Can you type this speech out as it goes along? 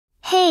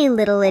Hey,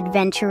 little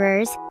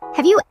adventurers.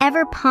 Have you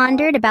ever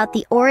pondered about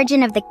the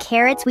origin of the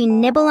carrots we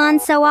nibble on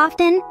so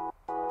often?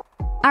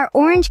 Our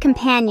orange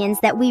companions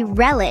that we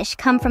relish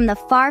come from the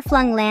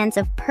far-flung lands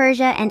of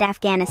Persia and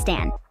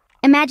Afghanistan.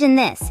 Imagine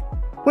this.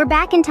 We're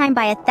back in time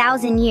by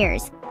 1,000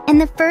 years,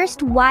 and the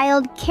first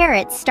wild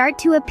carrots start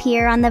to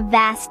appear on the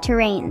vast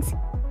terrains.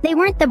 They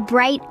weren't the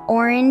bright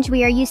orange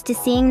we are used to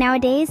seeing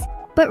nowadays,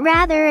 but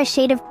rather a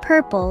shade of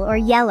purple or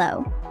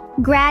yellow.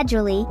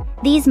 Gradually,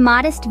 these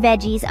modest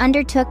veggies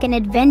undertook an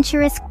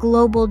adventurous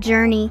global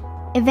journey,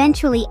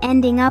 eventually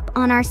ending up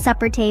on our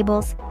supper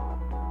tables.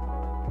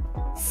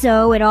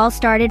 So it all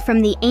started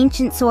from the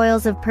ancient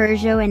soils of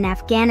Persia and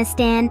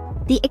Afghanistan,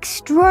 the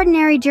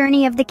extraordinary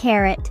journey of the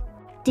carrot.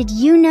 Did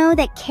you know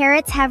that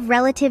carrots have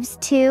relatives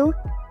too?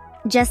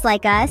 Just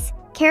like us,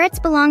 carrots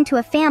belong to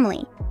a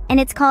family, and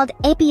it's called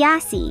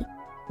Apiaceae.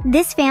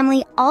 This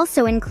family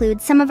also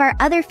includes some of our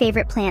other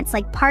favorite plants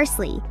like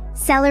parsley,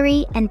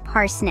 celery, and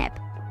parsnip.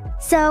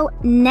 So,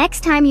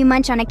 next time you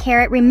munch on a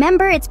carrot,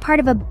 remember it's part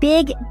of a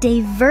big,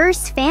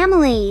 diverse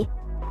family.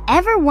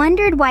 Ever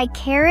wondered why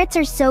carrots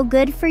are so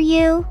good for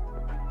you?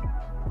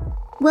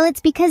 Well,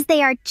 it's because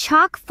they are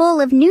chock full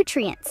of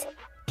nutrients.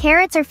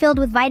 Carrots are filled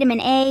with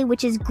vitamin A,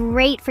 which is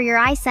great for your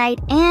eyesight,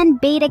 and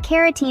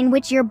beta-carotene,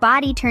 which your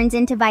body turns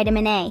into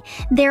vitamin A.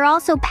 They're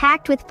also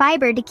packed with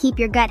fiber to keep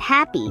your gut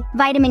happy,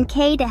 vitamin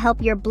K to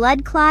help your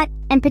blood clot,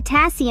 and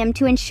potassium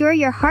to ensure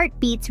your heart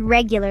beats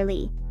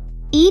regularly.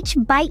 Each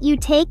bite you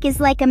take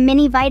is like a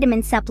mini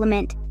vitamin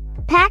supplement.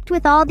 Packed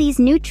with all these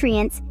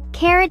nutrients,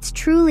 carrots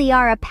truly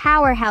are a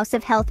powerhouse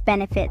of health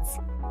benefits.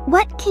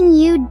 What can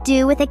you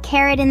do with a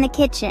carrot in the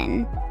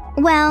kitchen?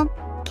 Well,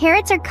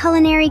 carrots are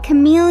culinary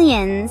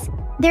chameleons.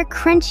 They're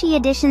crunchy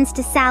additions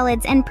to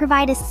salads and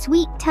provide a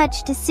sweet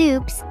touch to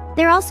soups.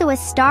 They're also a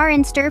star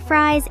in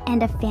stir-fries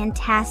and a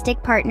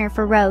fantastic partner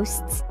for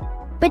roasts.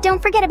 But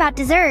don't forget about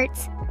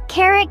desserts.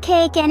 Carrot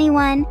cake,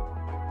 anyone?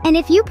 And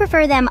if you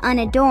prefer them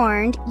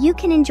unadorned, you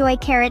can enjoy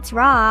carrots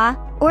raw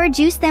or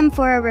juice them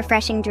for a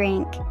refreshing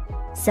drink.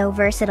 So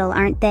versatile,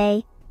 aren't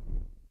they?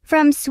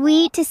 From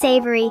sweet to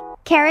savory,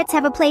 carrots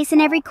have a place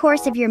in every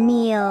course of your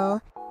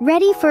meal.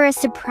 Ready for a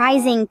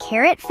surprising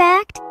carrot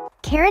fact?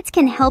 Carrots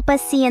can help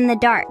us see in the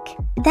dark.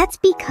 That's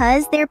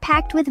because they're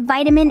packed with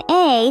vitamin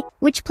A,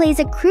 which plays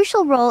a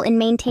crucial role in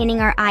maintaining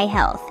our eye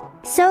health.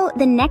 So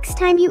the next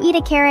time you eat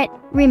a carrot,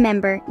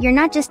 remember, you're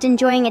not just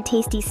enjoying a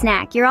tasty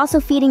snack, you're also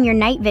feeding your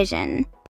night vision.